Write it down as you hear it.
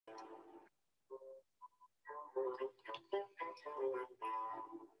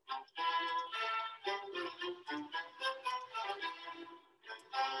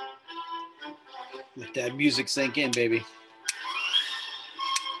Let that music sink in, baby.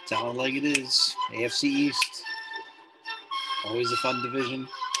 Tell it like it is. AFC East. Always a fun division,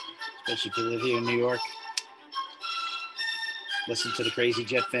 especially if you live here in New York. Listen to the crazy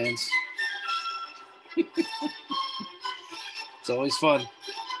Jet fans. It's always fun.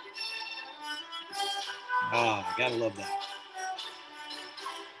 Ah, gotta love that.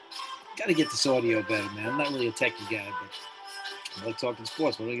 Gotta get this audio better, man. I'm not really a techie guy, but I like talking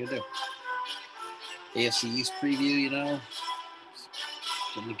sports. What are you gonna do? AFC East preview, you know,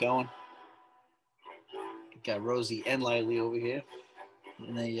 getting it going. Got Rosie and Lively over here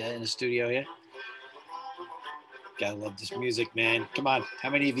in the studio here. Gotta love this music, man. Come on, how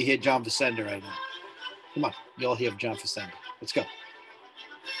many of you hear John Facenda right now? Come on, you all hear John Facenda. Let's go.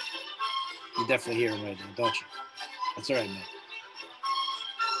 You definitely hear him right now, don't you? That's all right, man.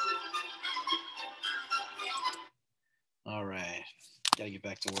 All right, gotta get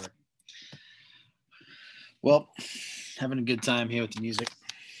back to work. Well, having a good time here with the music.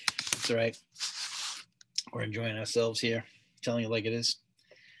 It's all right. We're enjoying ourselves here, telling you like it is.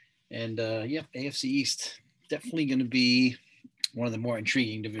 And yeah, AFC East, definitely going to be one of the more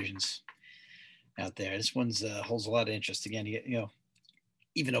intriguing divisions out there. This one's holds a lot of interest. Again, you know,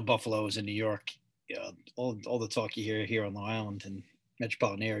 even though Buffalo is in New York, you know, all the talk you hear here on Long Island and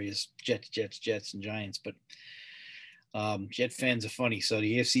metropolitan areas, Jets, and Giants. But Jet fans are funny. So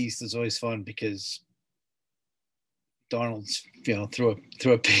the AFC East is always fun because Darnold's, you know, threw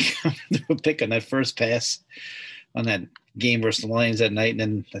a pick on that first pass on that game versus the Lions that night, and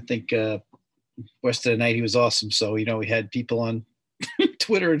then I think rest of the night he was awesome. So you know, we had people on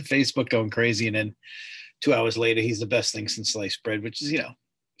Twitter and Facebook going crazy, and then 2 hours later he's the best thing since sliced bread, which is, you know,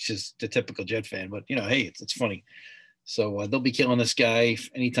 it's just the typical Jet fan. But you know, hey, it's funny. So they'll be killing this guy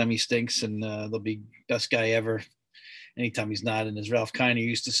anytime he stinks, and they'll be best guy ever anytime he's not. And as Ralph Kiner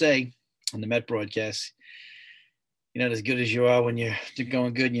used to say on the Met broadcast, you're not as good as you are when you're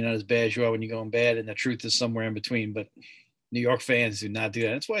going good. You're not as bad as you are when you're going bad. And the truth is somewhere in between. But New York fans do not do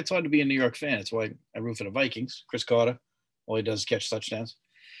that. That's why it's hard to be a New York fan. That's why I root for the Vikings. Chris Carter, all he does is catch touchdowns.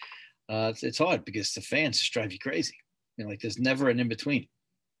 It's hard because the fans just drive you crazy. You know, like there's never an in between.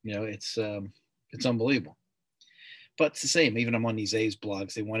 You know, it's unbelievable. But it's the same. Even I'm on these A's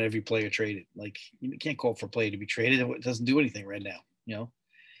blogs. They want every player traded. Like you can't call for a player to be traded. It doesn't do anything right now. You know.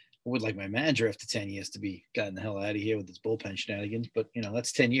 I would like my manager after 10 years to be gotten the hell out of here with his bullpen shenanigans, but you know,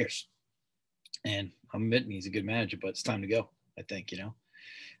 that's 10 years. And I'm admitting he's a good manager, but it's time to go, I think, you know.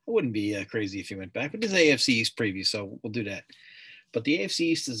 I wouldn't be crazy if he went back, but this is AFC East preview, so we'll do that. But the AFC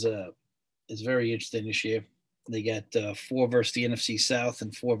East is very interesting this year. They got 4 versus the NFC South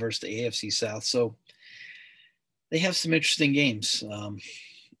and 4 versus the AFC South. So they have some interesting games.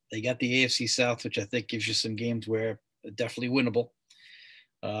 They got the AFC South, which I think gives you some games where definitely winnable.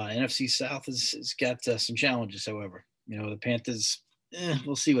 NFC South has got some challenges, however. You know, the Panthers,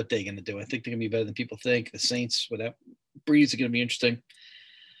 we'll see what they're going to do. I think they're going to be better than people think. The Saints, without Breeze, are going to be interesting.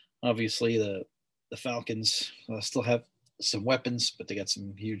 Obviously, the Falcons still have some weapons, but they got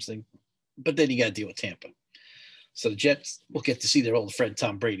some huge things. But then you got to deal with Tampa. So the Jets will get to see their old friend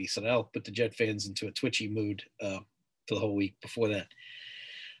Tom Brady. So that'll put the Jet fans into a twitchy mood for the whole week before that.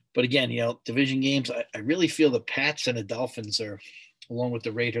 But again, you know, division games, I really feel the Pats and the Dolphins are, along with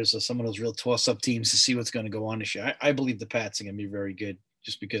the Raiders, are some of those real toss-up teams to see what's going to go on this year. I believe the Pats are going to be very good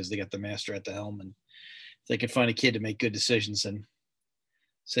just because they got the master at the helm. And if they can find a kid to make good decisions, and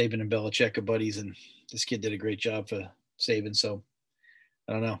Saban and Belichick are buddies, and this kid did a great job for Saban. So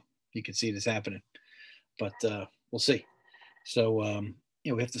I don't know. You can see this happening. But we'll see. So,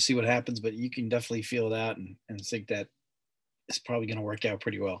 you know, we have to see what happens, but you can definitely feel it out and think that it's probably going to work out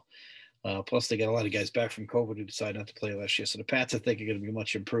pretty well. Plus, they got a lot of guys back from COVID who decided not to play last year. So the Pats, I think, are going to be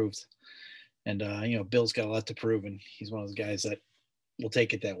much improved. And, you know, Bill's got a lot to prove, and he's one of those guys that will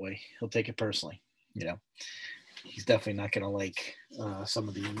take it that way. He'll take it personally. You know, he's definitely not going to like some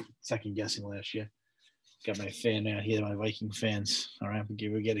of the second guessing last year. Got my fan out here, my Viking fans. All right,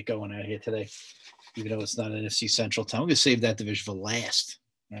 we'll get it going out here today, even though it's not an NFC Central time. I'm going to save that division for last,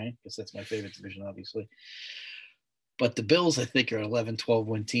 right? Because that's my favorite division, obviously. But the Bills, I think, are an 11-12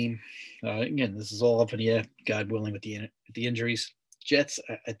 win team. Again, this is all up in the air, God willing, with the injuries. Jets,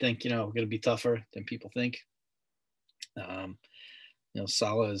 I think, you know, going to be tougher than people think. You know,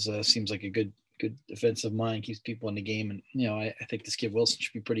 Salah seems like a good defensive mind, keeps people in the game. And, you know, I think this kid Wilson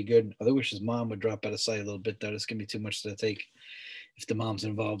should be pretty good. I wish his mom would drop out of sight a little bit, though. It's going to be too much to take if the mom's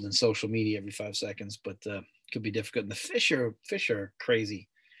involved in social media every 5 seconds. But could be difficult. And the Fish are crazy.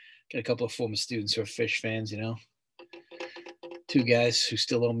 Got a couple of former students who are Fish fans, you know. 2 guys who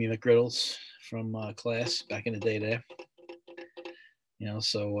still owe me McGriddles from class back in the day there.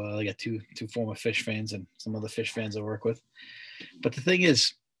 So I got two former Fish fans and some other Fish fans I work with. But the thing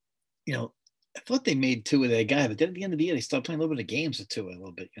is, I thought they made Tua their guy, but then at the end of the year, they stopped playing a little bit of games with Tua a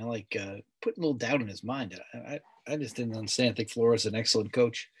little bit, putting a little doubt in his mind. I just didn't understand. I think Flores is an excellent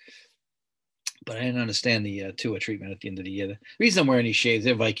coach, but I didn't understand the Tua treatment at the end of the year. The reason I'm wearing these shades,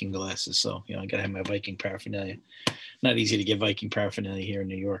 they're Viking glasses, so I got to have my Viking paraphernalia. Not easy to get Viking paraphernalia here in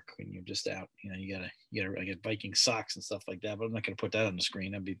New York when you're just out. You gotta I get Viking socks and stuff like that, but I'm not gonna put that on the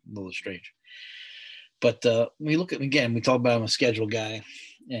screen. That'd be a little strange. But we look at, again, we talk about I'm a schedule guy,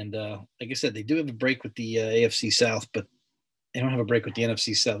 and like I said, they do have a break with the AFC South, but they don't have a break with the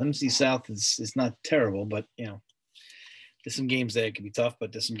NFC South. NFC South is not terrible, but there's some games there that could be tough,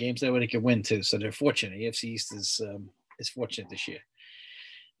 but there's some games there where they could win too. So they're fortunate. AFC East is fortunate this year.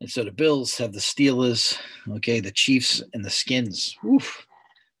 And so the Bills have the Steelers, the Chiefs and the Skins. Oof.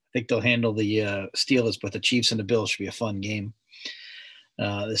 I think they'll handle the Steelers, but the Chiefs and the Bills should be a fun game.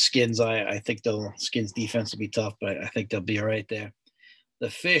 The Skins, I think Skins defense will be tough, but I think they'll be all right there.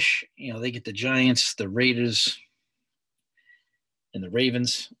 The Fish, they get the Giants, the Raiders, and the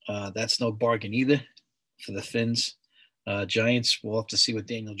Ravens. That's no bargain either for the Fins. Giants, we'll have to see what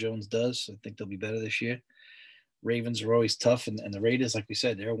Daniel Jones does. I think they'll be better this year. Ravens are always tough, and the Raiders, like we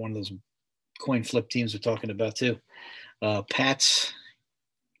said, they're one of those coin flip teams we're talking about too. Pats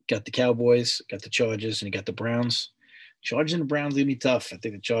got the Cowboys, got the Chargers, and you got the Browns. Chargers and the Browns are going to be tough. I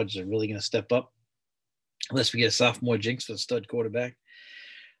think the Chargers are really going to step up, unless we get a sophomore jinx for the stud quarterback.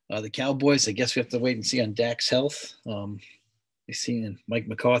 The Cowboys, I guess we have to wait and see on Dak's health. We've seen Mike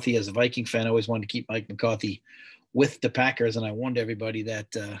McCarthy. As a Viking fan, I always wanted to keep Mike McCarthy with the Packers, and I warned everybody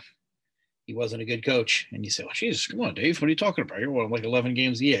that he wasn't a good coach. And you say, well, Jesus, come on, Dave, what are you talking about? You're like 11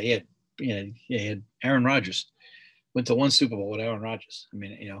 games a year. He had Aaron Rodgers. Went to one Super Bowl with Aaron Rodgers. I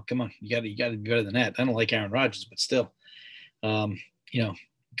mean, come on, you got to be better than that. I don't like Aaron Rodgers, but still, going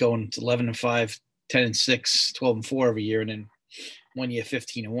to 11-5, 10-6, 12-4 every year, and then 1 year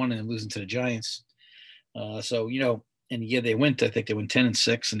 15-1, and then losing to the Giants. So and the year they went, I think they went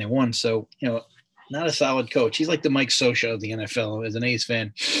 10-6, and they won. So not a solid coach. He's like the Mike Scioscia of the NFL. As an A's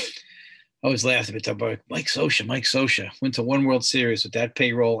fan, I always laughed a bit about Mike Scioscia went to one World Series with that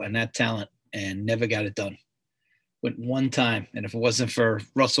payroll and that talent, and never got it done. Went one time, and if it wasn't for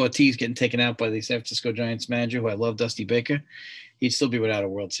Russ Ortiz getting taken out by the San Francisco Giants manager, who I love, Dusty Baker, he'd still be without a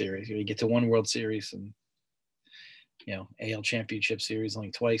World Series. You get to one World Series and AL Championship Series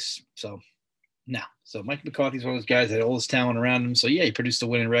only twice. So no. So Mike McCarthy's one of those guys that had all this talent around him. So yeah, he produced a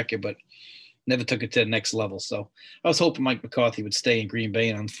winning record, but never took it to the next level. So I was hoping Mike McCarthy would stay in Green Bay,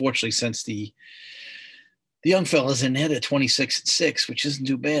 and unfortunately, since the young fellas in there, they're 26-6, which isn't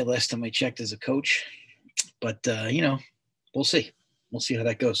too bad. Last time I checked as a coach. But, we'll see. We'll see how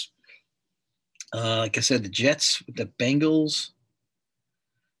that goes. Like I said, the Jets with the Bengals,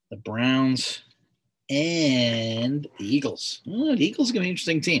 the Browns, and the Eagles. The Eagles are going to be an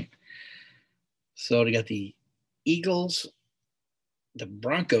interesting team. So they got the Eagles, the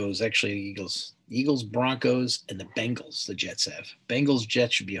Broncos, actually the Eagles, Broncos, and the Bengals the Jets have. Bengals,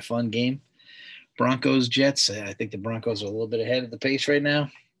 Jets should be a fun game. Broncos, Jets, I think the Broncos are a little bit ahead of the pace right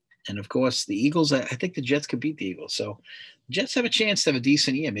now. And, of course, the Eagles, I think the Jets could beat the Eagles. So the Jets have a chance to have a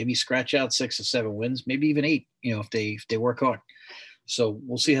decent year, maybe scratch out 6 or 7 wins, maybe even 8, if they work hard. So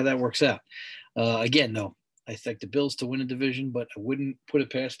we'll see how that works out. Again, though, I think the Bills to win a division, but I wouldn't put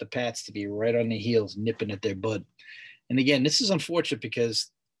it past the Pats to be right on their heels, nipping at their bud. And, again, this is unfortunate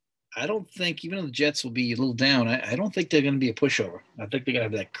because I don't think, even though the Jets will be a little down, I don't think they're going to be a pushover. I think they're going to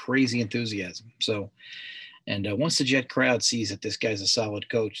have that crazy enthusiasm. So, and once the Jet crowd sees that this guy's a solid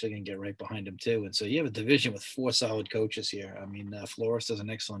coach, they're going to get right behind him too. And so you have a division with 4 solid coaches here. I mean, Flores does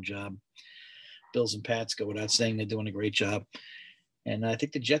an excellent job. Bills and Pats go without saying they're doing a great job. And I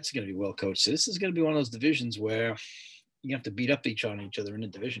think the Jets are going to be well coached. So this is going to be one of those divisions where you have to beat up each other in the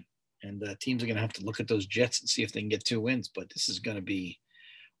division. And teams are going to have to look at those Jets and see if they can get 2 wins. But this is going to be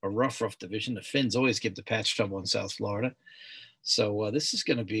a rough division. The Finns always give the Pats trouble in South Florida. So this is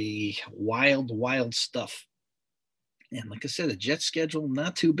going to be wild stuff. And like I said, the Jets schedule,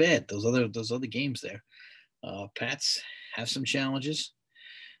 not too bad. Those other games there. Pats have some challenges.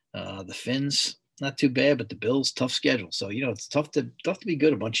 The Finns, not too bad, but the Bills, tough schedule. So, it's tough to be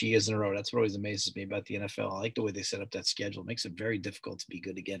good a bunch of years in a row. That's what always amazes me about the NFL. I like the way they set up that schedule. It makes it very difficult to be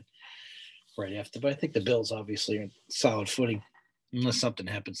good again right after. But I think the Bills obviously are in solid footing, unless something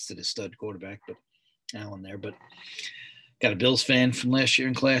happens to the stud quarterback, but Allen there. But got a Bills fan from last year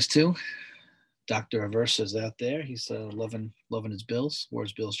in class too. Dr. Aversa's out there. He's loving his Bills. Wore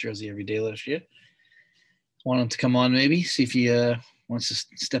his Bills jersey every day last year. Want him to come on maybe, see if he wants to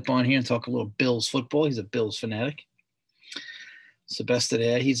step on here and talk a little Bills football. He's a Bills fanatic. Sebesta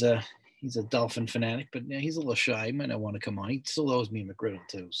there. He's a Dolphin fanatic, but yeah, he's a little shy. He might not want to come on. He still owes me McGriddle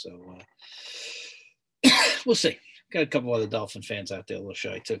too, so we'll see. Got a couple other Dolphin fans out there, a little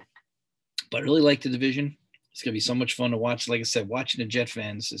shy too. But I really like the division. It's gonna be so much fun to watch. Like I said, watching the Jet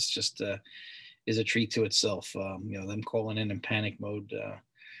fans is just is a treat to itself. Them calling in panic mode.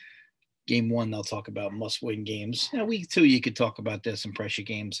 Game 1, they'll talk about must-win games. Week 2, you could talk about there's some pressure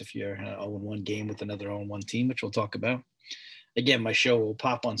games if you're 0-1 game with another 0-1 team, which we'll talk about. Again, my show will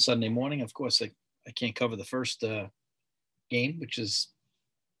pop on Sunday morning. Of course, I can't cover the first game, which is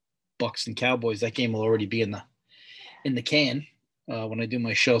Bucks and Cowboys. That game will already be in the can when I do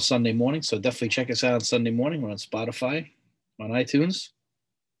my show Sunday morning. So definitely check us out on Sunday morning. We're on Spotify, on iTunes,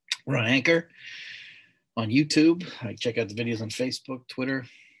 we're on Anchor, on YouTube. I check out the videos on Facebook, Twitter.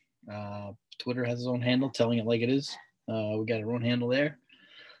 Twitter has its own handle, telling it like it is. We got our own handle there.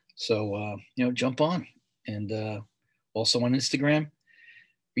 So, jump on. And also on Instagram,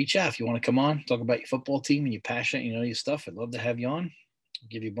 reach out if you want to come on, talk about your football team and you're passionate, your stuff. I'd love to have you on. I'll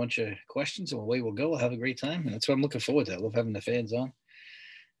give you a bunch of questions and away we'll go. We'll have a great time. And that's what I'm looking forward to. I love having the fans on.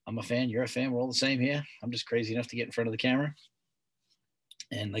 I'm a fan. You're a fan. We're all the same here. I'm just crazy enough to get in front of the camera.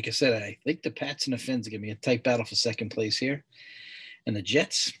 And like I said, I think the Pats and the Finns are going to be a tight battle for second place here. And the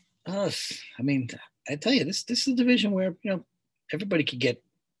Jets, I tell you, this is a division where, everybody could get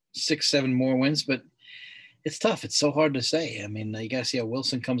 6-7 more wins, but it's tough. It's so hard to say. You got to see how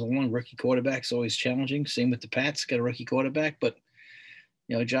Wilson comes along. Rookie quarterback's always challenging. Same with the Pats, got a rookie quarterback, but,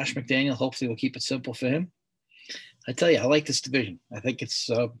 Josh McDaniel, hopefully will keep it simple for him. I tell you, I like this division. I think it's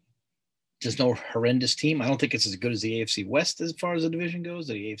there's no horrendous team. I don't think it's as good as the AFC West as far as the division goes,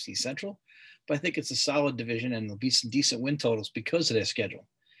 or the AFC Central, but I think it's a solid division, and there'll be some decent win totals because of their schedule.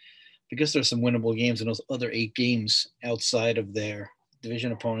 Because there's some winnable games in those other 8 games outside of their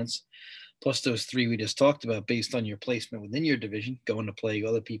division opponents, plus those 3 we just talked about based on your placement within your division, going to play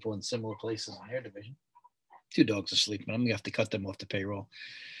other people in similar places in their division. 2 dogs asleep, but I'm going to have to cut them off the payroll.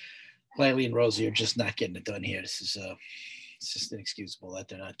 Riley and Rosie are just not getting it done here. This is it's just inexcusable that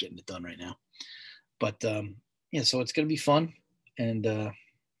they're not getting it done right now. But, so it's going to be fun, and I'm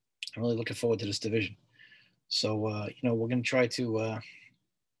really looking forward to this division. So, we're going to try to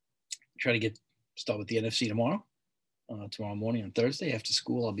start with the NFC tomorrow morning on Thursday after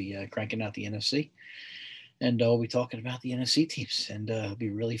school. I'll be cranking out the NFC, and we'll be talking about the NFC teams, and it'll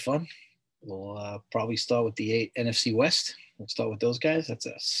be really fun. We'll probably start with the NFC West. We'll start with those guys. That's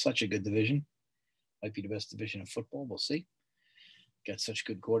such a good division. Might be the best division in football. We'll see. Got such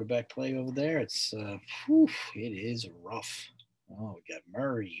good quarterback play over there. It's it is rough. Oh, we got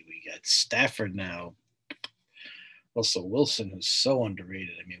Murray. We got Stafford now. Russell Wilson, who's so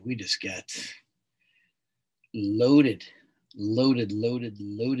underrated. We just got loaded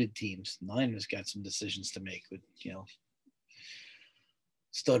teams. Niners got some decisions to make with,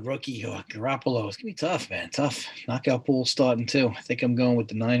 stud rookie Garoppolo. It's going to be tough, man. Tough. Knockout pool starting too. I think I'm going with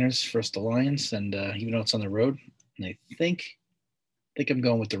the Niners versus the Lions, and even though it's on the road, and I think I'm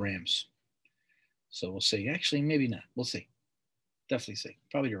going with the Rams. So we'll see. Actually, maybe not. We'll see. Definitely see.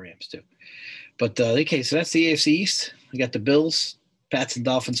 Probably the Rams too. But okay, so that's the AFC East. We got the Bills, Pats, and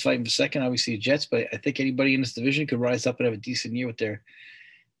Dolphins fighting for second. Obviously, the Jets, but I think anybody in this division could rise up and have a decent year with their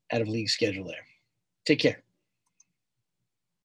out-of-league schedule there. Take care.